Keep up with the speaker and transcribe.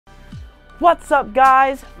What's up,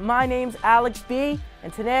 guys? My name's Alex B,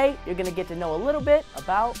 and today you're gonna get to know a little bit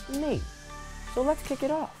about me. So let's kick it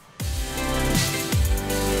off.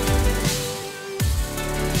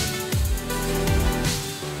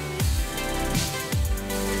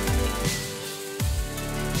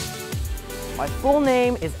 My full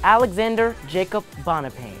name is Alexander Jacob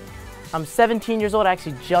Bonapane. I'm 17 years old. I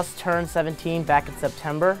actually just turned 17 back in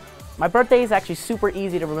September. My birthday is actually super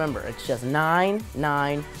easy to remember. It's just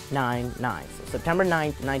 9999. So September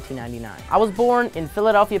 9th, 1999. I was born in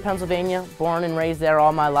Philadelphia, Pennsylvania, born and raised there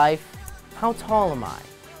all my life. How tall am I?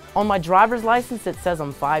 On my driver's license, it says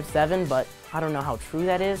I'm 5'7", but I don't know how true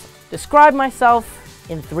that is. Describe myself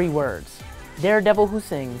in 3 words. Daredevil who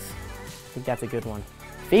sings. I think that's a good one.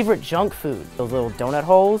 Favorite junk food? Those little donut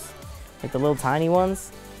holes, like the little tiny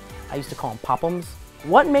ones. I used to call them Pop-Ums.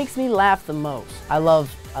 What makes me laugh the most? I love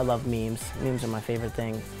memes. Memes are my favorite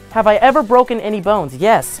thing. Have I ever broken any bones?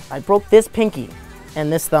 Yes, I broke this pinky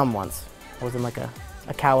and this thumb once. I was in like a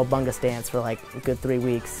cowabunga stance for like a good 3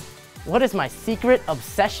 weeks. What is my secret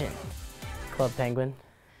obsession? Club Penguin?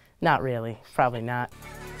 Not really, probably not.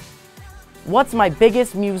 What's my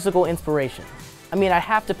biggest musical inspiration? I mean, I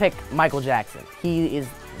have to pick Michael Jackson. He is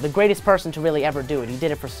the greatest person to really ever do it. He did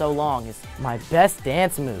it for so long. It's my best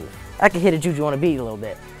dance move. I can hit a juju on a beat a little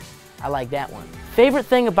bit. I like that one. Favorite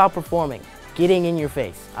thing about performing? Getting in your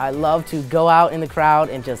face. I love to go out in the crowd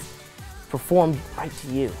and just perform right to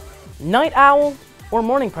you. Night owl or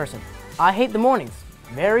morning person? I hate the mornings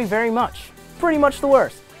very, very much. Pretty much the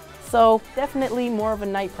worst. So definitely more of a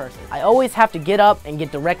night person. I always have to get up and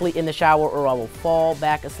get directly in the shower or I will fall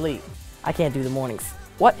back asleep. I can't do the mornings.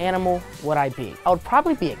 What animal would I be? I would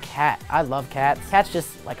probably be a cat. I love cats. Cats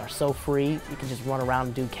just like are so free. You can just run around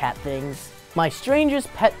and do cat things. My strangest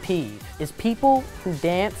pet peeve is people who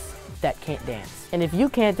dance that can't dance. And if you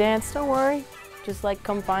can't dance, don't worry. Just like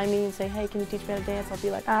come find me and say, hey, can you teach me how to dance? I'll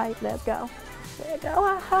be like, all right, let's go. Let's go,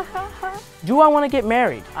 ha, ha, ha, ha. Do I want to get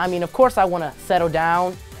married? I mean, of course I want to settle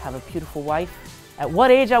down, have a beautiful wife. At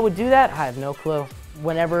what age I would do that? I have no clue.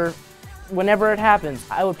 Whenever it happens.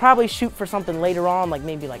 I would probably shoot for something later on, like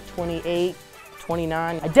maybe like 28,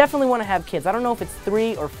 29. I definitely want to have kids. I don't know if it's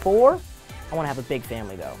 3 or 4. I want to have a big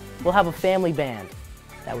family though. We'll have a family band.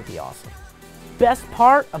 That would be awesome. Best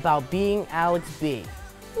part about being Alex B?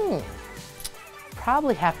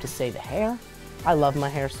 Probably have to say the hair. I love my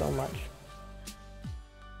hair so much.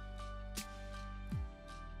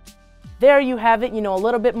 There you have it. You know a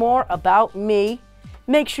little bit more about me.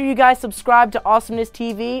 Make sure you guys subscribe to Awesomeness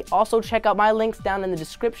TV. Also check out my links down in the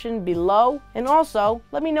description below. And also,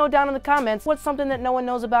 let me know down in the comments what's something that no one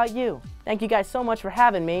knows about you. Thank you guys so much for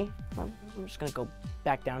having me. I'm just gonna go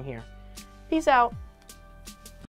back down here. Peace out.